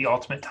going to be the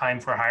ultimate time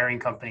for hiring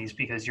companies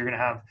because you're going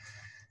to have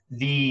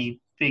the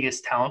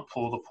biggest talent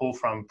pool to pull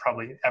from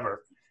probably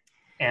ever.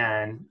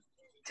 And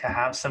to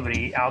have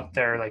somebody out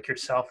there like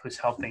yourself who's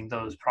helping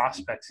those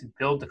prospects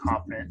build the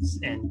confidence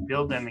and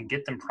build them and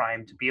get them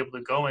primed to be able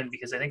to go in,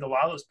 because I think a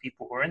lot of those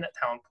people who are in that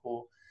talent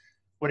pool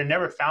would have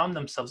never found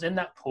themselves in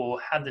that pool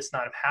had this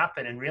not have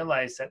happened, and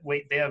realized that,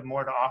 wait, they have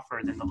more to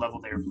offer than the level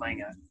they were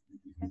playing at.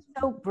 It's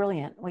so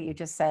brilliant what you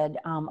just said.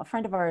 A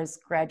friend of ours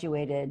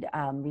graduated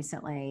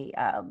recently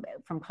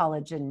from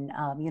college and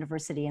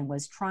university and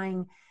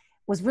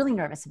was really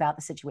nervous about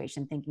the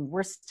situation, thinking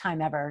worst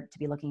time ever to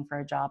be looking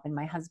for a job. And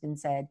my husband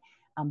said,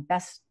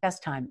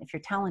 best time, if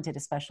you're talented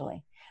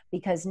especially,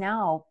 because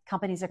now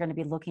companies are going to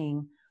be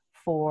looking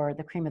for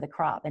the cream of the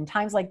crop. And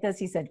times like this,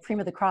 he said, cream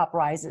of the crop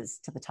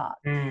rises to the top.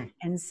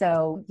 And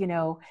so,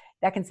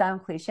 that can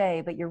sound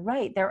cliche, but you're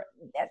right.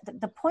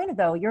 The point of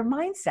though, your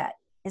mindset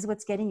is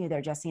what's getting you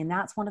there, Jesse. And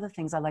that's one of the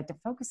things I like to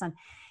focus on.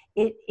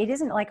 It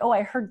isn't like, oh,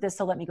 I heard this,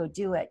 so let me go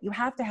do it. You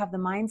have to have the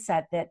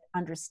mindset that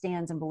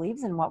understands and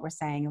believes in what we're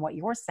saying and what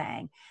you're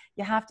saying.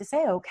 You have to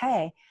say,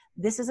 okay,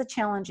 this is a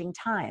challenging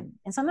time.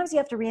 And sometimes you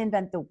have to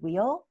reinvent the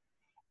wheel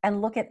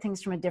and look at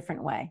things from a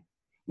different way.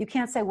 You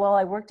can't say, well,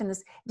 I worked in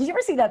this. Did you ever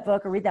see that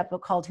book or read that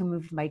book called Who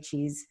Moved My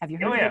Cheese? Have you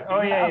heard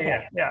of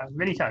it? Yeah,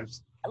 many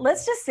times.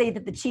 Let's just say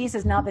that the cheese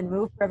has not been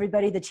moved for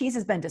everybody. The cheese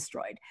has been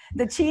destroyed.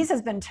 The cheese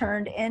has been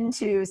turned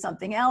into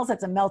something else.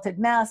 It's a melted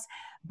mess,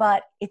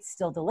 but it's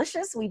still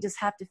delicious. We just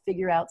have to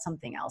figure out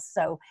something else.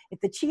 So if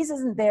the cheese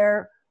isn't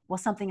there, well,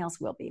 something else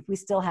will be. We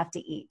still have to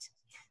eat.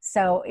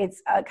 So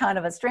it's a kind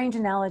of a strange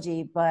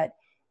analogy, but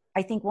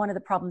I think one of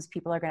the problems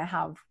people are going to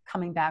have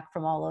coming back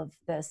from all of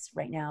this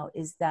right now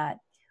is that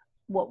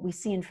what we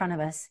see in front of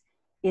us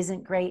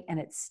isn't great, and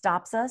it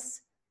stops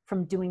us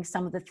from doing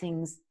some of the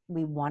things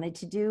we wanted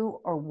to do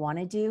or want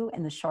to do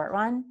in the short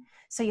run.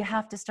 So you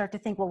have to start to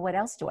think, well, what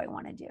else do I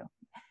want to do?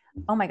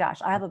 Oh my gosh,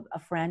 I have a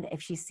friend.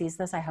 If she sees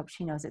this, I hope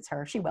she knows it's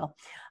her. She will.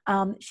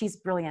 She's a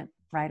brilliant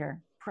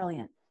writer,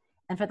 brilliant.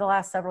 And for the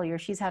last several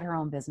years, she's had her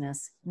own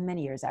business,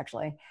 many years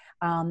actually.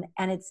 And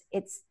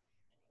it's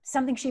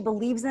something she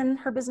believes in,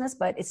 her business,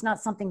 but it's not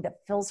something that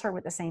fills her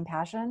with the same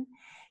passion.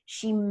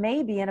 She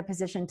may be in a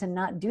position to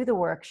not do the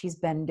work she's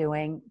been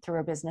doing through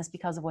her business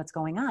because of what's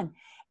going on.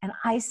 And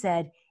I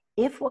said,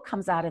 if what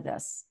comes out of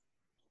this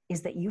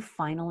is that you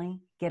finally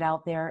get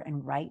out there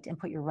and write and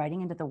put your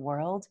writing into the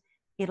world,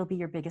 it'll be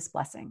your biggest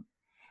blessing.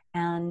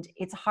 And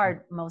it's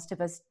hard. Most of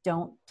us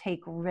don't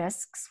take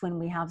risks when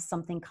we have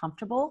something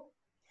comfortable.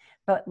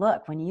 But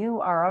look, when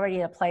you are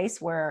already at a place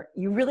where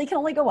you really can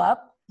only go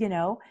up,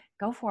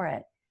 go for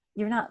it.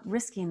 You're not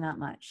risking that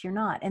much. You're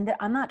not. And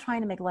I'm not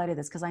trying to make light of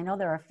this because I know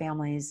there are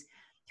families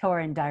who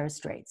are in dire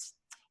straits.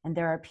 And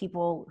there are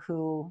people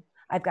who,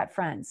 I've got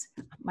friends,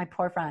 my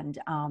poor friend,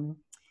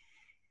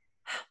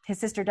 his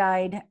sister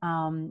died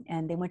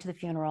and they went to the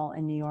funeral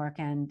in New York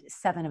and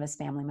 7 of his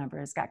family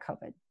members got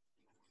COVID.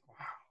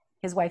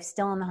 His wife's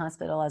still in the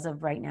hospital as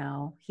of right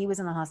now. He was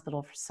in the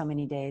hospital for so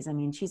many days. I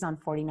mean, she's on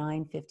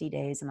 49, 50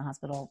 days in the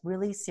hospital.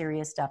 Really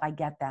serious stuff. I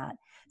get that.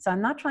 So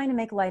I'm not trying to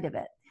make light of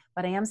it.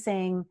 But I am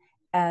saying,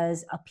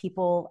 as a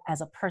people, as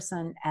a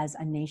person, as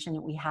a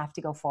nation, we have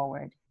to go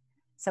forward.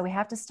 So we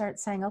have to start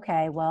saying,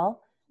 okay,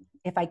 well,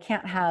 if I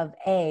can't have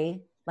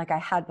A like I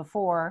had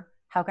before,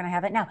 how can I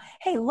have it now?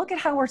 Hey, look at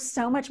how we're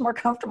so much more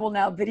comfortable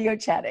now video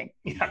chatting.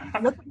 Yeah.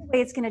 Look at the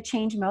way it's going to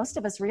change. Most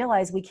of us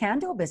realize we can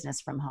do a business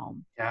from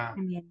home. Yeah.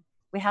 I mean,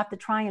 we have to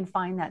try and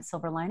find that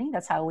silver lining.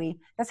 That's how we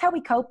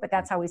cope, but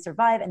that's how we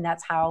survive, and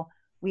that's how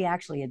we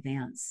actually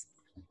advance.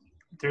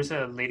 There's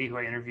a lady who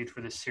I interviewed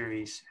for this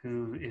series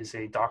who is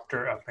a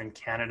doctor up in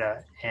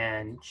Canada,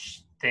 and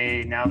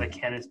the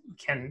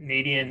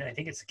Canadian, I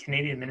think it's the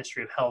Canadian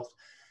Ministry of Health,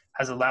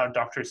 has allowed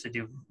doctors to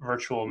do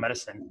virtual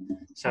medicine.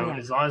 So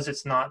as long as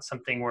it's not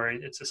something where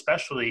it's a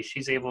specialty,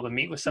 she's able to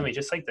meet with somebody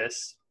just like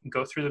this,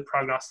 go through the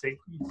prognostic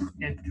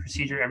and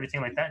procedure,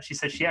 everything like that. She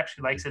said she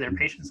actually likes it. Their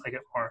patients like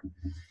it more.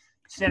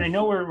 Suzanne, I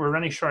know we're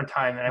running short on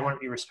time, and I want to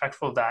be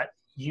respectful of that.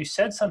 You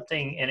said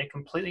something, and it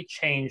completely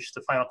changed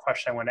the final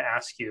question I want to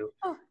ask you.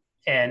 Oh.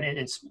 And it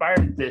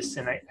inspired this,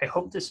 and I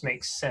hope this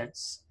makes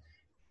sense.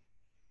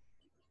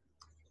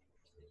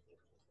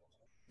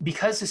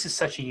 Because this is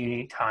such a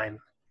unique time,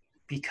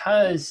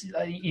 because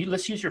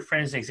let's use your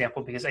friend as an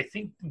example, because I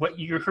think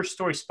her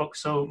story spoke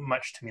so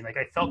much to me. Like,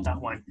 I felt that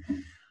one.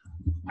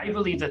 I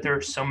believe that there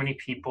are so many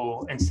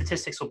people, and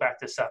statistics will back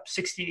this up,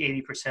 60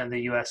 to 80% of the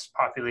US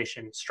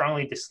population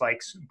strongly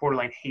dislikes,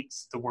 borderline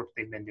hates the work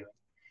they've been doing.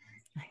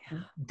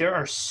 There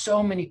are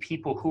so many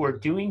people who are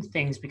doing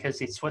things because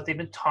it's what they've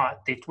been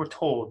taught. They were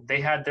told. They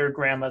had their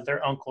grandma,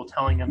 their uncle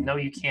telling them, no,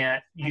 you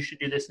can't. You should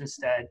do this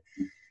instead.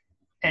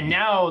 And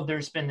now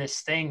there's been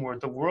this thing where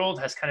the world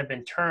has kind of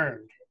been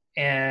turned,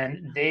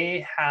 and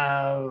they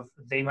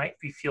might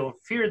be feeling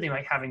fear, they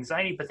might have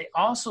anxiety, but they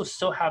also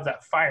still have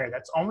that fire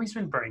that's always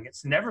been burning.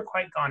 It's never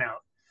quite gone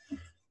out.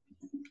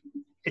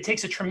 It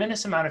takes a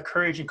tremendous amount of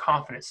courage and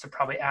confidence to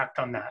probably act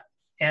on that.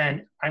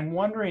 And I'm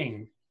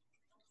wondering,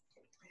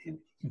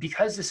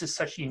 because this is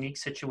such a unique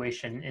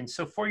situation, and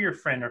so for your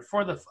friend or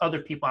for the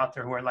other people out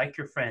there who are like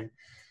your friend,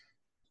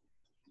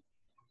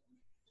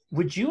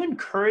 would you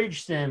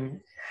encourage them?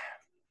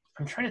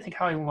 I'm trying to think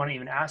how I want to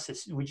even ask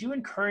this. Would you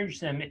encourage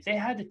them if they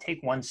had to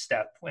take one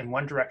step in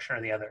one direction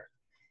or the other,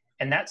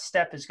 and that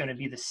step is going to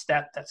be the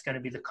step that's going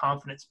to be the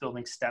confidence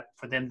building step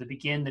for them to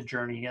begin the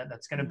journey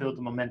that's going to build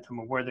the momentum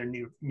of where their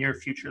near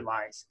future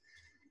lies?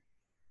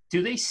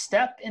 Do they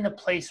step in a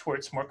place where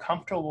it's more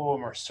comfortable or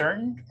more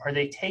certain, or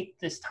they take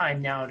this time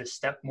now to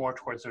step more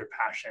towards their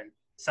passion?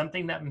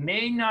 Something that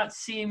may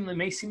seem a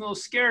little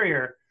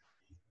scarier,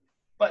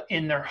 but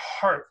in their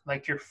heart,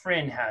 like your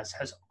friend has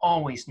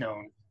always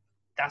known,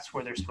 that's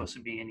where they're supposed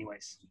to be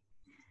anyways.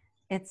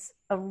 It's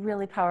a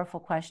really powerful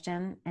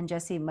question. And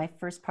Jesse, my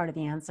first part of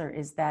the answer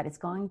is that it's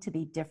going to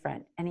be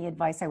different. Any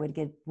advice I would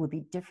give would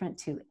be different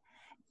to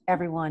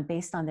everyone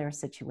based on their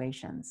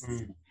situations.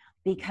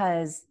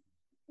 Because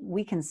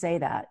we can say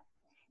that,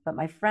 but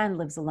my friend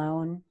lives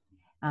alone.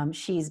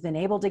 She's been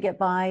able to get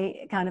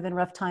by kind of in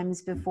rough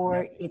times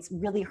before. It's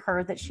really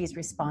her that she's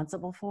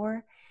responsible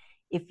for.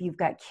 If you've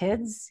got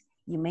kids,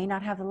 you may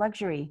not have the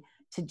luxury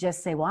to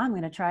just say, well, I'm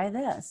going to try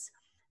this.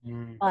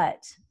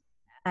 But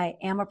I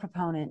am a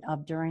proponent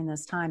of, during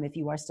this time, if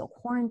you are still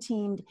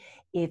quarantined,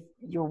 if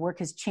your work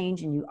has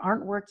changed and you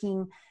aren't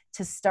working,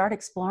 to start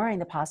exploring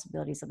the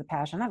possibilities of the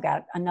passion. I've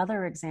got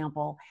another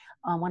example.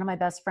 One of my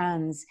best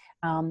friends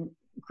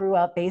grew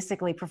up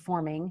basically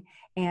performing,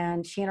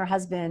 and she and her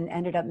husband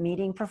ended up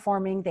meeting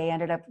performing. They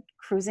ended up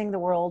cruising the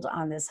world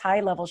on this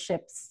high-level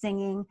ship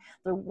singing.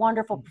 They're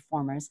wonderful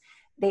performers.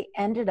 They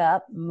ended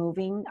up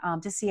moving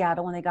to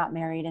Seattle when they got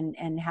married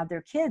and had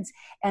their kids.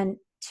 And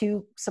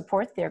to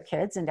support their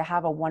kids and to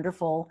have a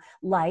wonderful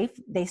life,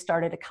 they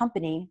started a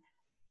company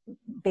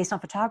based on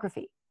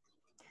photography,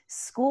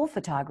 school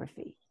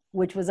photography,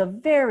 which was a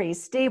very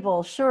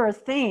stable, sure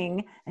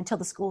thing until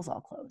the schools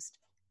all closed.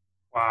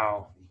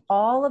 Wow.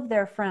 All of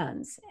their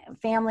friends,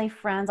 family,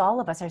 friends, all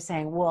of us are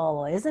saying,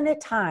 well, isn't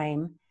it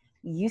time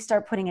you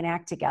start putting an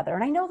act together?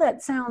 And I know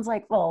that sounds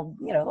like, well,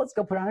 let's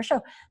go put on a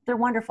show. They're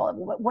wonderful.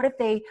 What if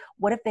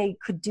they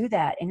could do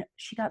that? And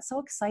she got so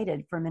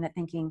excited for a minute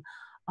thinking,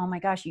 oh my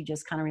gosh, you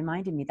just kind of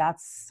reminded me,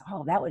 that's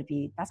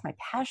my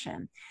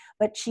passion.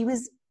 But she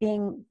was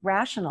being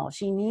rational.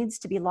 She needs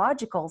to be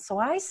logical. So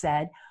I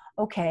said,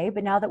 okay,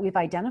 but now that we've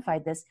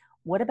identified this,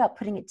 what about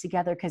putting it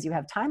together because you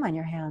have time on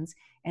your hands,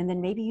 and then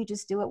maybe you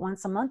just do it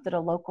once a month at a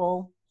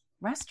local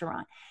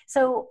restaurant?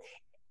 So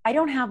I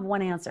don't have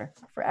one answer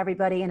for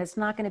everybody, and it's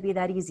not going to be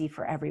that easy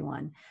for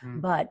everyone.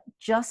 But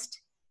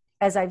just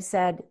as I've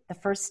said, the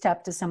first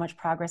step to so much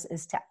progress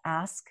is to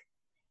ask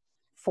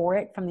for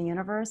it from the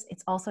universe.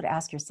 It's also to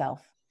ask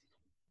yourself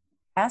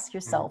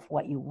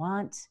what you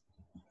want.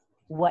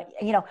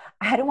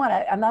 I don't want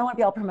to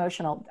be all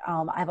promotional.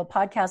 I have a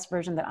podcast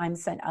version that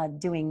I'm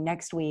doing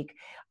next week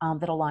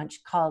that'll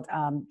launch called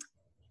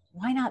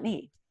Why Not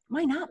Me?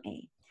 Why Not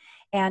Me?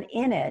 And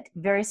in it,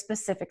 very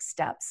specific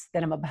steps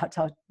that I'm about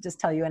to just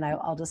tell you, and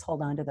I'll just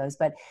hold on to those.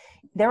 But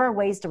there are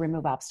ways to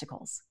remove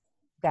obstacles.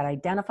 You've got to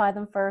identify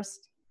them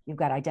first. You've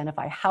got to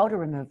identify how to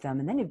remove them,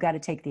 and then you've got to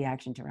take the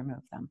action to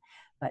remove them.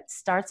 But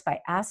starts by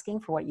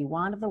asking for what you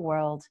want of the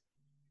world,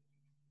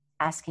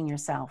 asking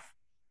yourself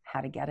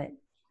how to get it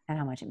and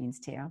how much it means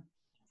to you.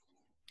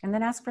 And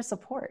then ask for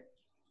support.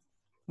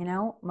 You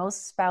know,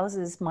 most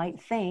spouses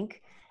might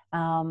think,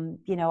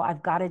 you know,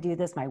 I've got to do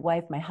this. My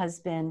wife, my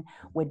husband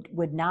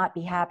would not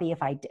be happy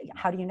if I did.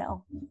 How do you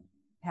know?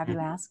 Have you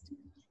asked?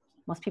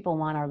 Most people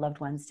want our loved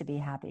ones to be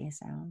happy.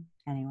 So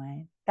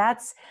anyway,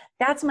 that's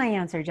my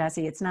answer,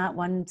 Jesse. It's not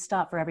one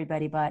stop for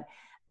everybody, but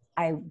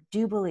I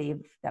do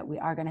believe that we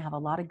are going to have a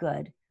lot of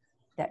good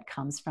that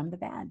comes from the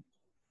bad.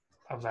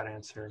 Love that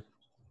answer.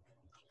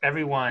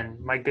 Everyone,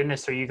 my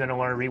goodness, are you going to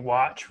want to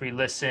rewatch,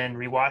 re-listen,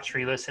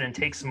 and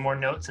take some more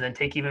notes, and then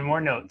take even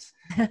more notes?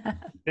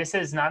 This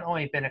has not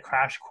only been a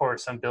crash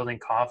course on building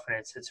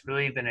confidence, it's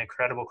really been an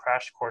incredible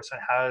crash course on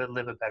how to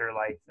live a better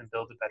life and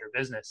build a better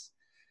business.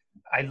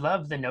 I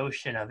love the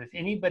notion of if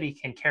anybody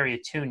can carry a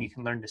tune, you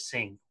can learn to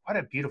sing. What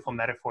a beautiful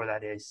metaphor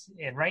that is.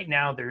 And right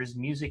now there is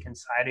music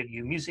inside of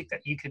you, music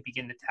that you could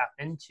begin to tap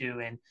into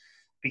and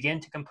begin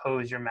to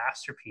compose your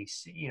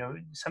masterpiece. You know,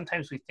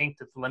 sometimes we think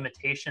that the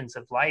limitations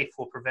of life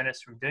will prevent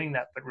us from doing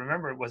that. But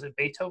remember, was it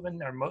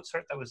Beethoven or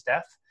Mozart that was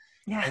deaf?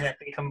 Yeah. And that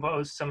they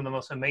composed some of the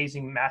most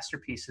amazing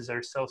masterpieces that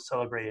are so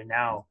celebrated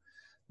now.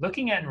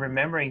 Looking at and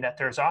remembering that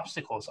there's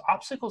obstacles.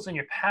 Obstacles in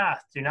your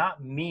path do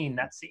not mean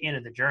that's the end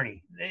of the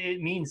journey. It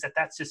means that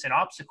that's just an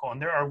obstacle,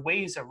 and there are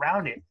ways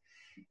around it,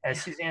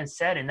 as Suzanne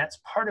said, and that's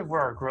part of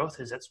where our growth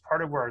is. That's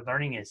part of where our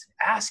learning is.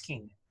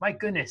 Asking, my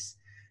goodness,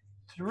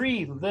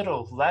 3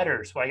 little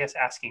letters. Well, I guess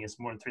asking is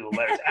more than 3 little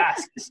letters.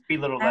 Ask is 3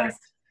 little letters.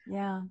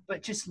 Yeah.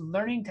 But just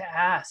learning to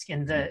ask,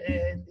 and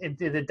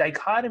the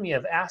dichotomy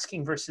of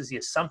asking versus the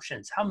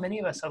assumptions. How many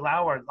of us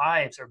allow our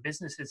lives, our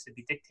businesses to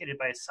be dictated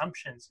by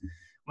assumptions?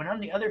 When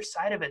on the other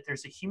side of it,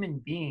 there's a human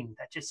being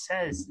that just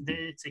says that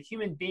it's a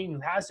human being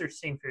who has their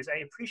same fears. I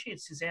appreciate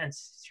Suzanne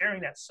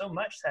sharing that so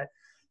much, that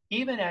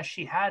even as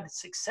she had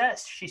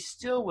success, she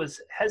still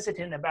was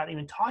hesitant about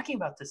even talking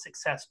about the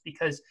success,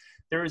 because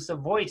there is a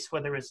voice,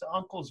 whether it's the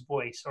uncle's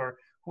voice or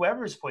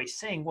whoever's voice,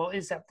 saying, well,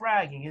 is that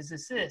bragging? Is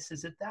this,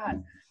 is it that?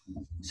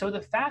 So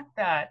the fact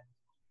that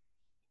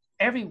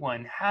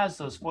everyone has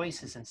those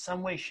voices in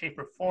some way, shape,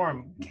 or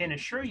form can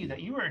assure you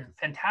that you are in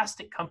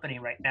fantastic company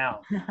right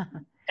now.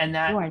 And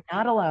that you are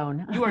not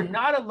alone. You are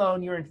not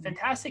alone. You're in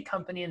fantastic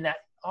company, and that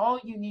all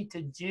you need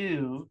to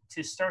do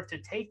to start to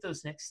take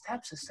those next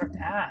steps is start to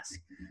ask.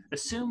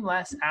 Assume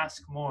less,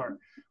 ask more.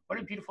 What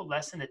a beautiful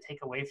lesson to take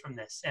away from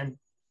this. And,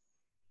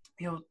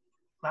 you know,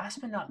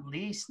 last but not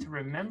least, to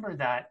remember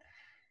that,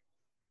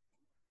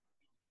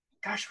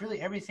 gosh,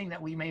 really everything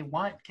that we may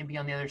want can be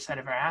on the other side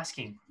of our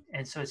asking.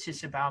 And so it's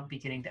just about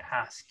beginning to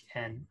ask.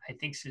 And I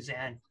think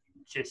Suzanne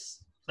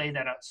just laid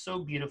that out so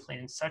beautifully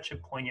in such a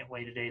poignant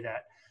way today,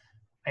 that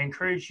I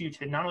encourage you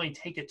to not only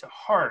take it to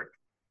heart,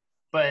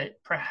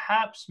 but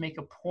perhaps make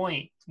a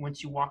point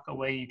once you walk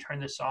away, you turn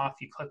this off,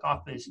 you click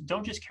off this.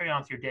 Don't just carry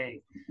on with your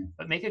day,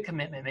 but make a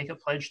commitment, make a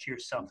pledge to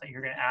yourself that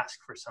you're going to ask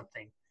for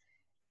something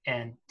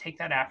and take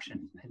that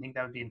action. I think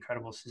that would be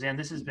incredible. Suzanne,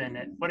 this has been,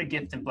 what a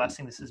gift and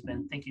blessing this has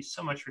been. Thank you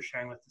so much for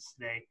sharing with us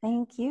today.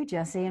 Thank you,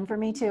 Jesse. And for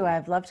me too,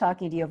 I've loved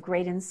talking to you. You have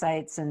great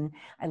insights, and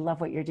I love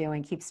what you're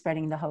doing. Keep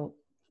spreading the hope.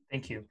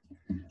 Thank you.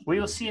 We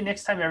will see you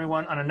next time,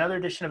 everyone, on another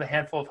edition of A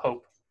Handful of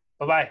Hope.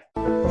 Bye-bye.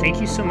 Thank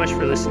you so much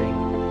for listening.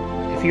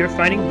 If you are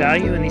finding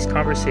value in these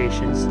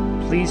conversations,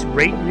 please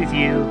rate and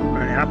review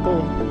on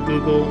Apple,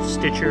 Google,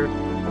 Stitcher,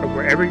 or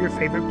wherever your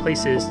favorite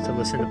place is to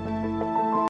listen to